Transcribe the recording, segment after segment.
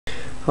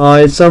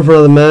Hi, it's time for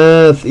another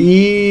math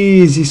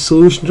easy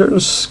solution. We're going to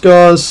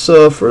discuss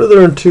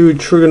further into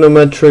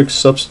trigonometric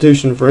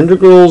substitution for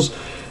integrals,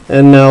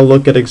 and now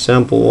look at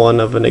example 1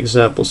 of an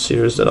example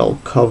series that I'll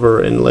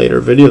cover in later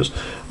videos.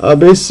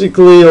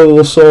 Basically, I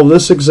will solve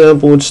this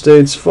example, which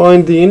states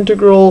find the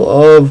integral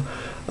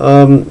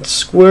of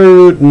square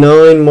root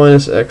 9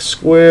 minus x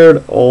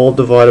squared all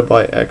divided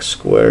by x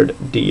squared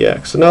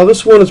dx. So now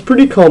this one is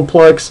pretty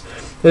complex,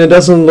 and it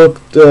doesn't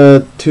look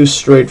too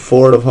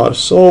straightforward of how to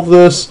solve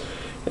this.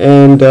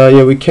 And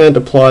yeah, we can't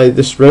apply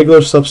this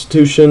regular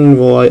substitution.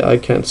 Well, I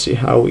can't see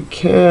how we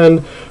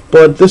can,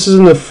 but this is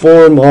in the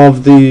form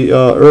of the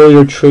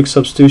earlier trig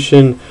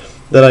substitution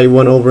that I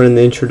went over in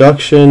the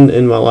introduction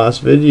in my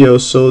last video.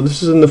 So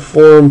this is in the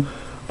form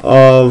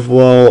of,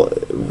 well,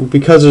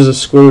 because there's a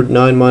square root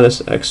 9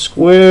 minus x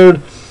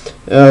squared,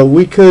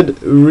 we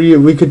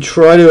could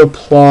try to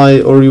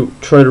apply, or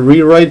try to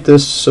rewrite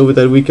this so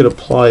that we could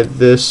apply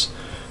this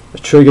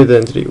trig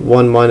identity,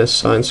 1 minus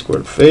sine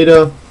squared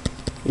theta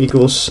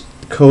equals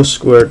cos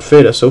squared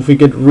theta. So if we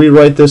could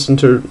rewrite this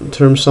into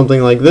terms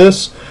something like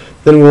this,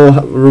 then we'll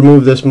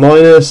remove this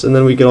minus, and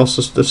then we can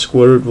also, the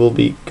square root will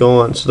be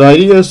gone. So the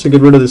idea is to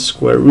get rid of this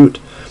square root.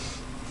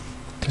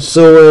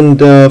 So,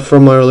 and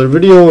from my earlier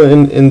video,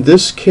 in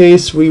this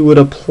case we would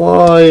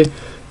apply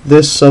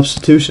this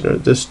substitution, or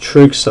this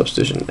trig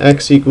substitution,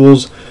 x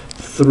equals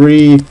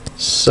 3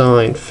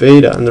 sine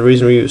theta. And the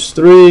reason we use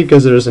 3,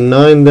 because there's a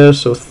 9 there,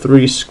 so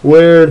 3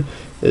 squared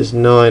is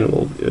 9.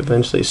 We'll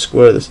eventually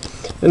square this.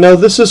 And now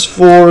this is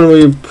for, and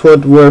we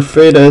put where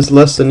theta is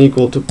less than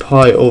equal to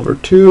pi over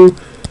 2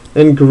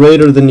 and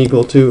greater than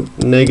equal to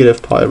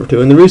negative pi over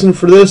 2. And the reason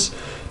for this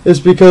is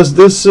because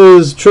this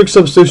is trig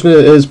substitution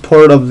is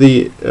part of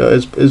the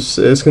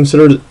is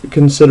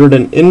considered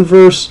an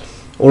inverse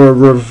or a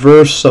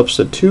reverse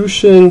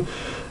substitution,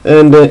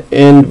 and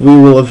we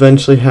will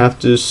eventually have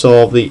to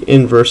solve the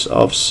inverse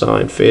of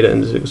sine theta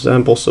in this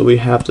example. So we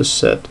have to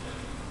set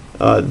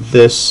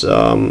this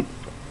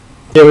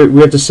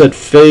we have to set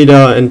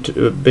theta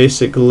and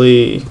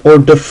basically, or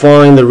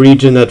define the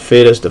region that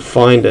theta is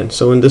defined in.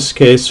 So in this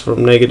case,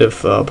 from negative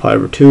pi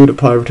over 2 to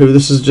pi over 2,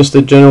 this is just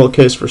a general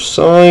case for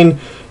sine,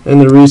 and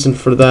the reason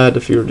for that,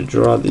 if you were to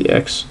draw the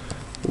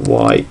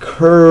xy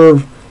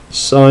curve,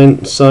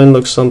 sine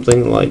looks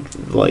something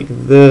like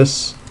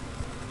this.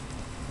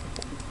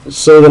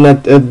 So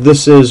then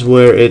this is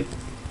where it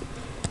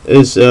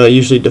is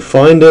usually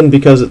defined in,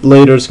 because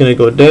later it's going to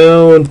go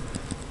down,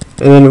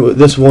 and then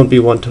this won't be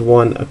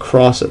one-to-one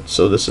across it.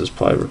 So this is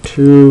pi over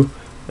 2,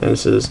 and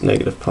this is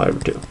negative pi over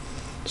 2.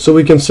 So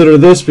we consider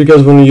this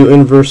because when you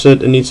inverse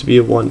it, it needs to be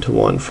a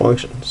one-to-one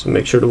function. So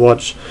make sure to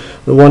watch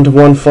the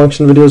one-to-one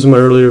function videos in my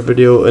earlier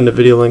video and the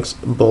video links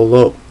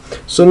below.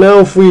 So now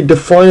if we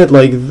define it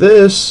like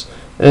this,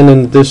 and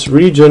in this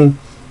region,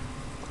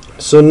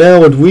 so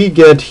now what we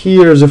get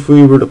here is if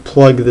we were to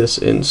plug this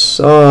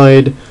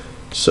inside,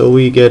 so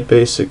we get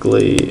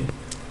basically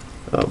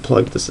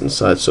plug this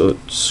inside, so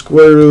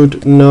square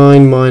root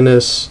 9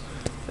 minus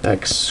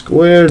x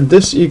squared,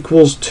 this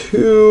equals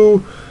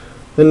 2,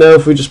 and now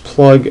if we just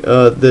plug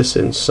this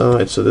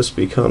inside, so this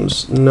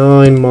becomes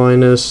 9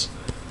 minus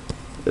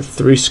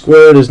 3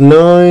 squared is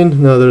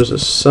 9, now there's a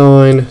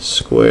sine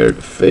squared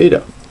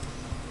theta.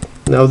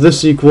 Now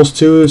this equals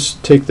 2,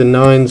 take the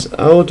 9's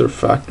out, or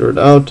factor it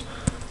out,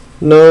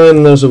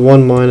 9, there's a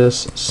 1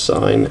 minus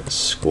sine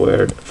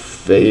squared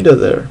theta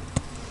there.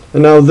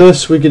 And now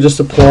this, we could just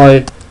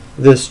apply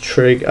this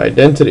trig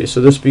identity.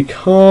 So this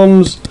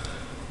becomes,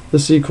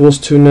 this equals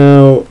to,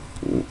 now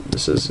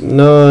this is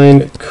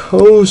 9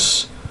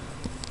 cos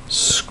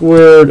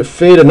squared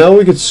theta. Now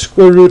we could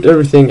square root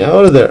everything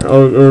out of there,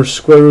 or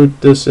square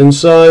root this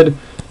inside,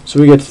 so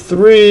we get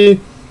 3.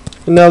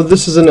 And now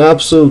this is an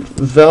absolute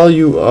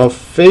value of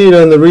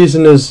theta, and the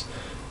reason is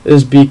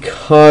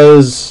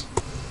because,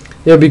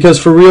 yeah, because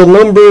for real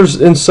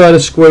numbers inside a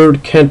square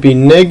root can't be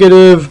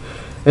negative,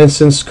 and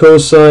since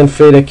cosine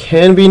theta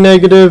can be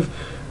negative,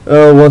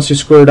 once you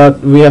square it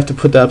out, we have to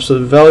put the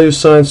absolute value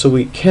sign, so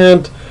we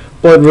can't.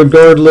 But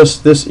regardless,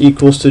 this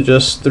equals to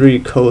just 3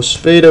 cos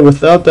theta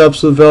without the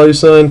absolute value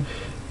sign,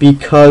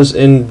 because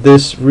in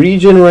this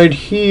region right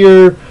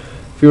here,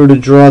 if you were to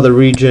draw the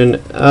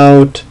region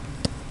out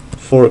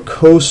for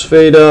cos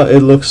theta, it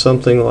looks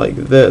something like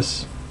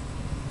this.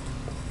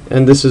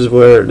 And this is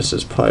where this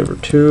is pi over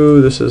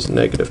 2, this is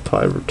negative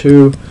pi over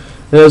 2.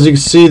 And as you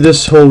can see,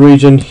 this whole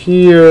region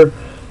here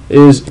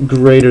is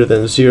greater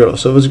than 0.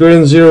 So if it's greater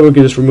than 0, we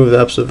can just remove the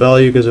absolute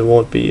value because it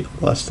won't be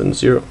less than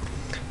 0.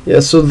 Yeah,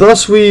 so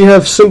thus we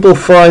have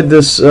simplified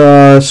this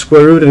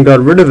square root and got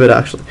rid of it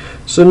actually.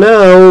 So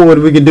now what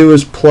we could do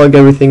is plug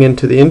everything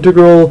into the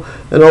integral,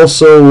 and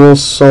also we'll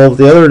solve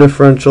the other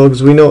differential,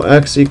 because we know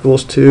x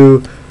equals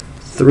to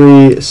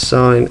 3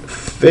 sine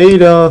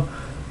theta,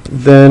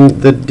 then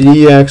the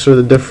dx, or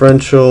the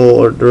differential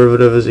or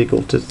derivative, is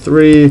equal to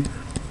 3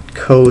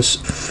 cos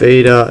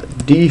theta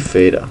d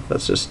theta.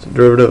 That's just the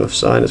derivative of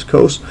sine is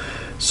cos.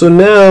 So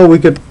now we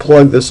could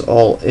plug this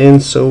all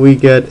in, so we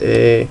get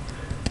a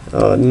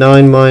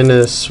 9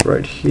 minus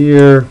right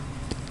here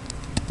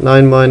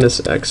 9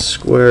 minus x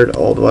squared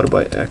all divided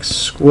by x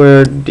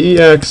squared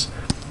dx.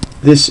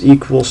 This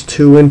equals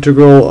 2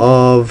 integral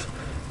of,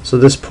 so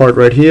this part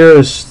right here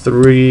is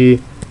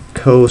 3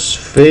 cos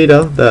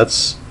theta.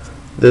 That's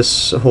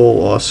this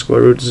whole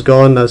square root is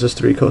gone. That's just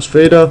 3 cos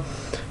theta.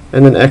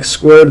 And then x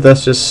squared,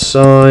 that's just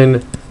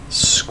sine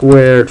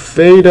squared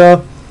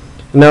theta.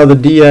 Now the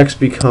dx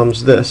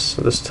becomes this.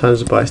 So this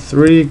times it by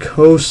 3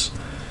 cos.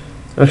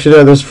 Actually,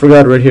 I just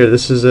forgot right here.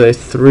 This is a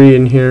 3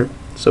 in here.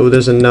 So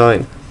there's a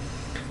 9.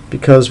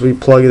 Because we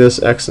plug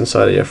this x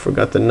inside it, I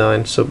forgot the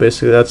 9. So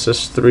basically that's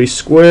just 3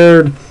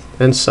 squared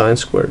and sine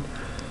squared.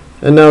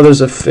 And now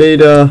there's a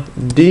theta,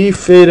 d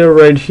theta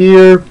right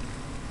here.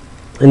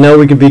 And now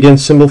we can begin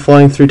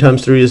simplifying. 3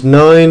 times 3 is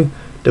 9.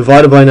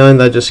 Divided by 9,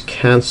 that just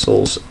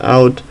cancels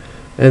out.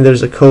 And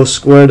there's a cos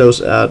squared,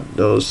 those add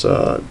those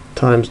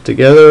times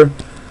together.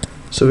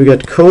 So we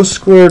get cos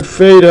squared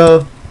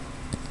theta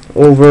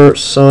over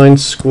sine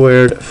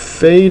squared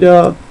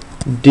theta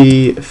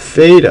d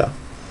theta.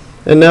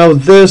 And now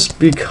this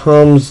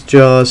becomes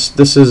just,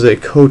 this is a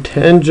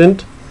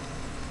cotangent.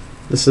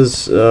 This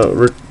is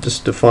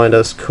just defined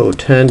as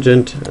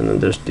cotangent, and then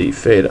there's d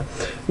theta.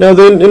 Now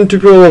the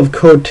integral of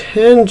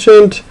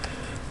cotangent,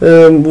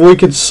 we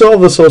could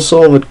solve this. I'll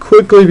solve it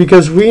quickly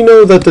because we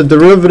know that the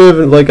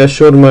derivative, like I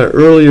showed in my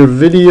earlier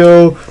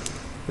video,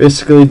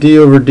 basically d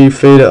over d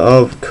theta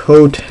of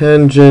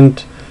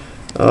cotangent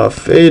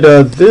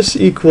theta, this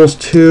equals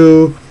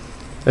 2,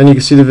 and you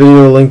can see the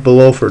video link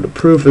below for the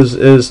proof,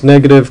 is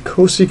negative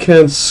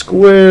cosecant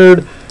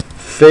squared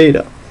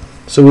theta.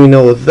 So we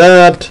know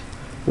that.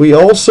 We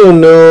also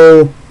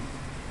know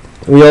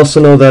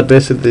that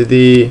basically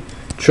the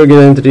trig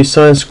identity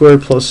sine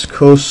squared plus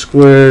cos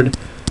squared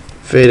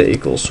theta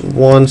equals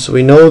 1. So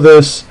we know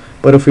this,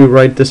 but if we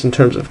write this in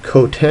terms of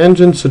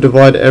cotangent, so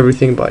divide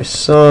everything by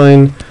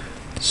sine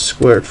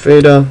squared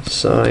theta,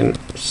 sine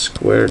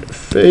squared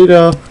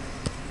theta,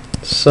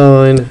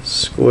 sine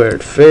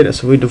squared theta.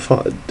 So we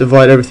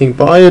divide everything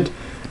by it,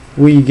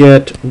 we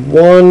get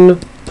 1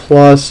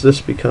 plus,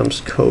 this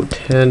becomes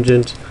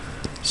cotangent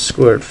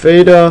squared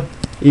theta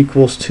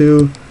equals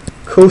 2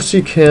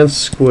 cosecant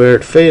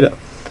squared theta.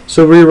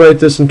 So rewrite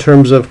this in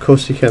terms of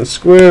cosecant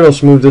squared. I'll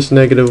just move this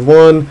negative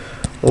 1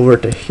 over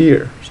to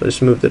here. So I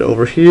just moved it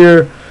over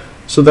here.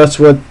 So that's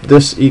what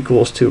this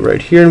equals to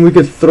right here. And we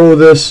could throw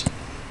this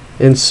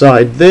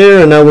inside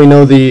there. And now we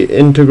know the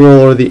integral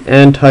or the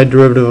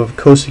antiderivative of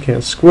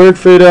cosecant squared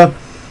theta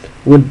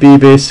would be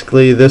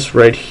basically this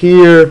right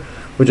here,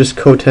 which is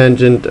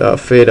cotangent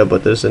theta,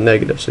 but there's a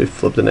negative. So we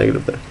flip the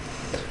negative there.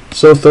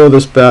 So throw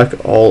this back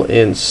all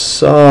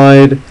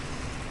inside.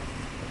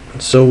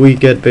 So we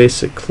get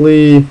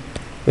basically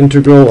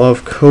integral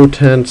of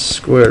cotangent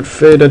squared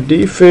theta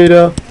d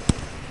theta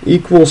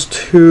equals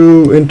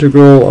 2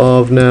 integral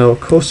of now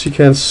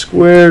cosecant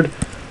squared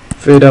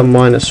theta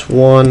minus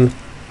 1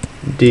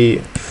 d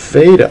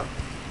theta.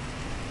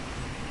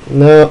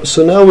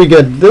 So now we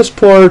get this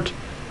part,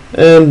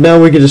 and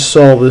now we can just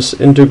solve this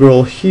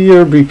integral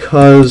here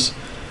because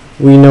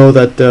we know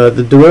that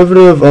the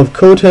derivative of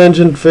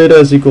cotangent theta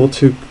is equal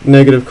to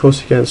negative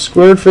cosecant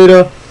squared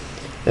theta,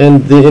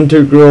 and the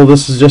integral,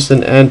 this is just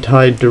an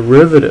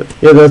antiderivative.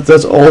 Yeah,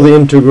 that's all the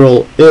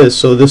integral is.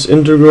 So this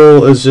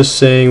integral is just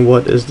saying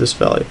what is this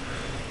value.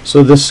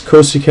 So this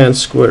cosecant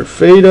squared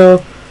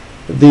theta,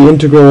 the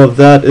integral of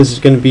that is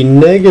going to be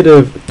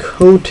negative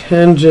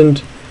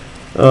cotangent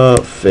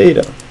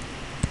theta.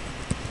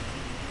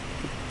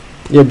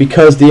 Yeah,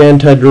 because the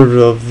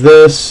antiderivative of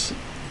this,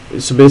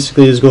 so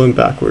basically is going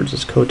backwards,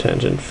 is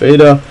cotangent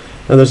theta.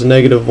 And there's a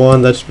negative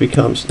 1, that just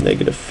becomes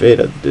negative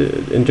theta.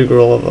 The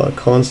integral of a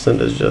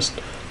constant is just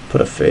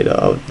put a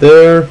theta out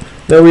there.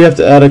 Now we have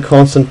to add a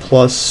constant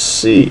plus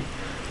c.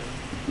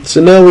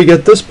 So now we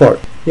get this part.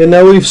 Yeah,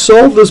 now we've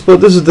solved this, but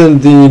this is the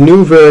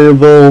new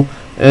variable.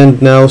 And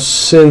now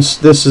since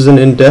this is an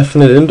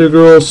indefinite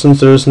integral, since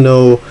there's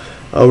no,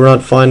 we're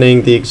not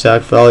finding the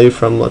exact value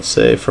from, let's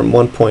say, from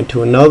one point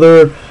to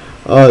another,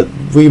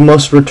 we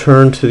must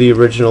return to the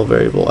original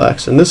variable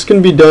x. And this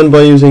can be done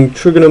by using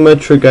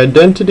trigonometric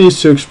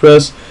identities to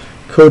express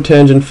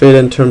cotangent theta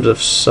in terms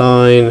of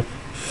sine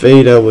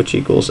theta, which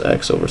equals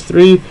x over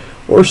 3,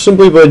 or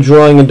simply by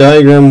drawing a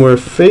diagram where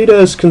theta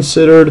is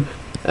considered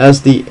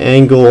as the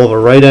angle of a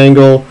right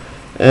angle,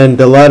 and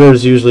the latter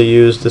is usually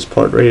used, this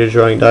part right here,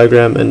 drawing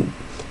diagram, and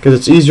because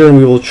it's easier, and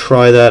we will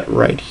try that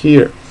right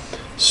here.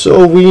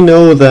 So we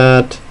know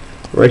that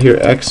right here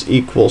x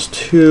equals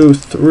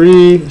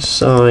 3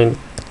 sine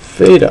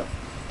theta,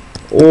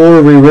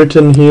 or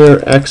rewritten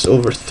here x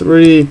over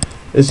 3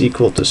 is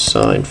equal to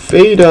sine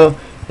theta,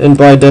 and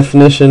by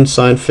definition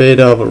sine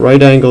theta of a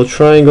right angle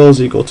triangle is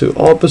equal to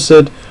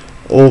opposite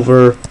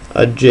over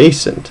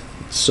adjacent.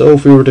 So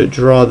if we were to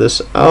draw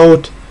this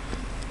out,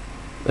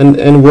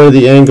 and where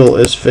the angle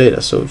is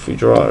theta, so if we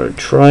draw a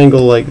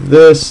triangle like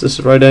this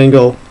is right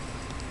angle,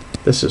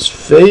 this is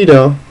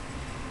theta.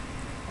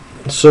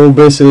 So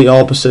basically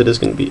opposite is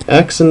going to be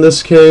x in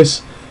this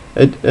case,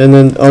 and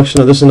then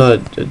actually no, this is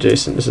not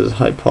adjacent, this is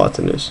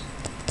hypotenuse.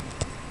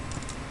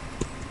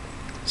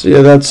 So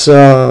yeah, that's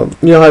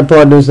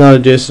hypotenuse not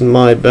adjacent,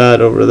 my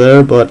bad over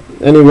there. But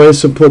anyway,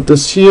 so put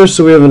this here,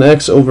 so we have an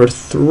x over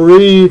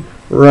 3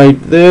 right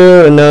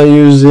there, and now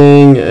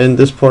using, and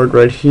this part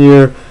right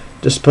here,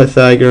 just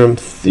Pythagorean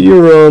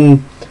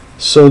theorem.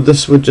 So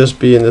this would just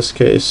be, in this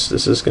case,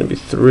 this is going to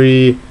be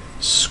 3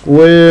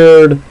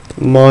 squared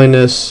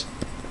minus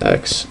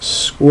x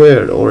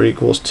squared, or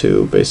equals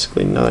to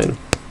basically 9.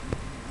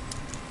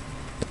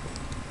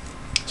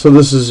 So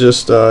this is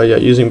just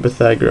using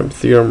Pythagorean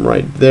theorem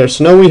right there.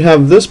 So now we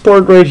have this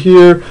part right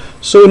here.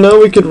 So now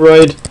we could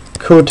write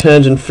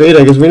cotangent theta,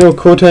 because we know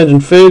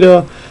cotangent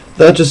theta,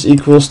 that just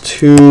equals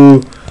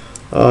to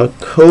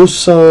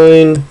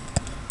cosine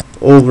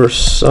over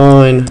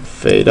sine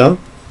theta.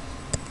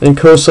 And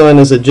cosine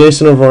is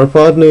adjacent of our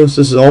hypotenuse.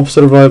 This is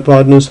opposite of our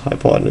hypotenuse.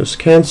 Hypotenuse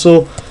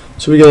cancel.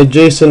 So we get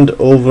adjacent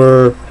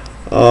over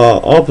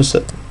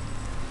opposite.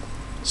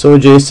 So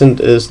adjacent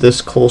is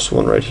this close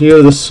one right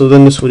here. So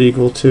then this would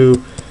equal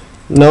to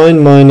 9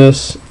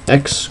 minus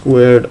x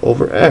squared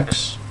over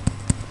x.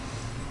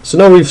 So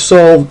now we've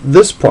solved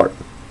this part.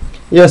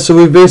 Yeah, so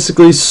we've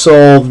basically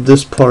solved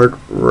this part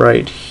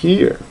right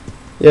here.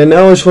 Yeah,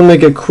 now I just want to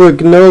make a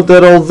quick note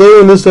that although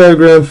in this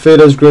diagram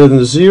theta is greater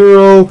than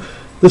 0,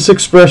 this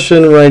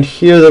expression right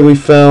here that we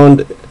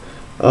found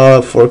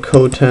for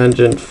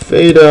cotangent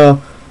theta,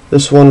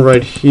 this one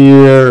right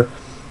here,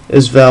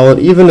 is valid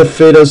even if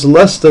theta is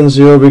less than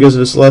 0, because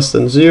if it's less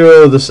than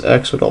 0, this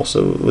x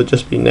would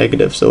just be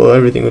negative, so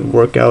everything would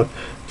work out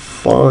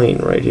fine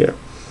right here.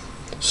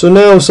 So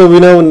now, we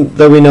know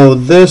that we know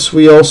this,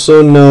 we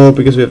also know,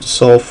 because we have to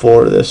solve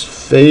for this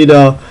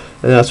theta,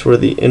 and that's where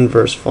the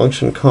inverse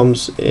function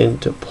comes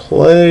into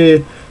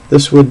play.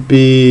 This would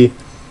be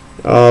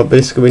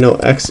basically, we know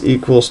x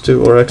equals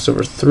to, or x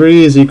over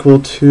 3 is equal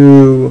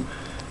to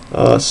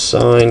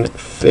sine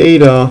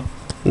theta.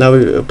 Now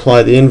we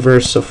apply the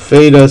inverse, so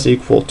theta is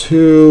equal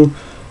to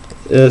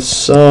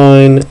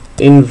sine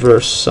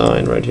inverse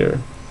sine right here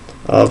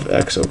of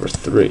x over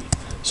 3.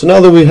 So now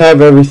that we have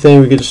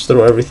everything, we can just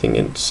throw everything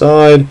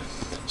inside.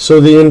 So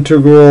the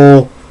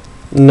integral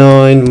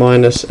 9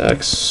 minus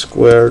x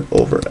squared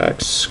over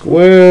x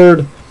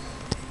squared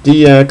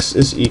dx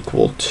is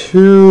equal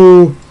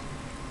to,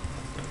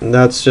 and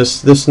that's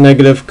just this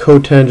negative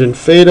cotangent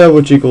theta,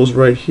 which equals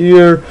right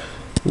here,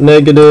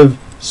 negative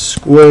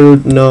square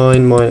root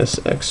 9 minus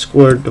x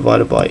squared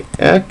divided by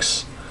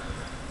x.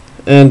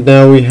 And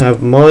now we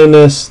have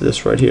minus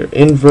this right here,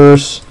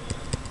 inverse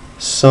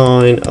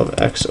sine of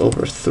x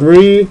over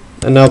 3,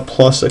 and now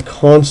plus a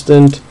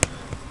constant,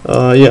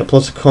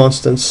 plus a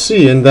constant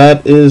c, and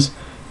that is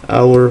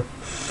our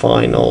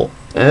final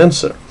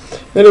answer.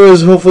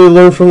 Anyways, hopefully you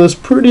learned from this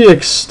pretty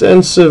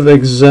extensive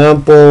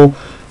example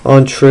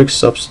on trig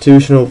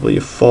substitution. Hopefully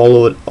you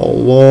follow it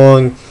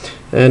along,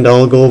 and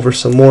I'll go over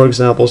some more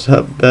examples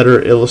to better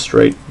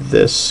illustrate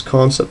this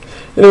concept.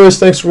 Anyways,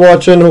 thanks for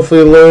watching.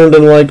 Hopefully you learned,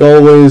 and like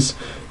always,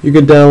 you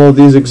could download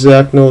these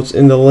exact notes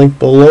in the link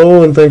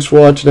below. And thanks for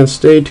watching, and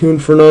stay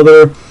tuned for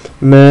another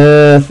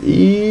Math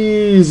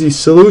Easy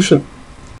solution.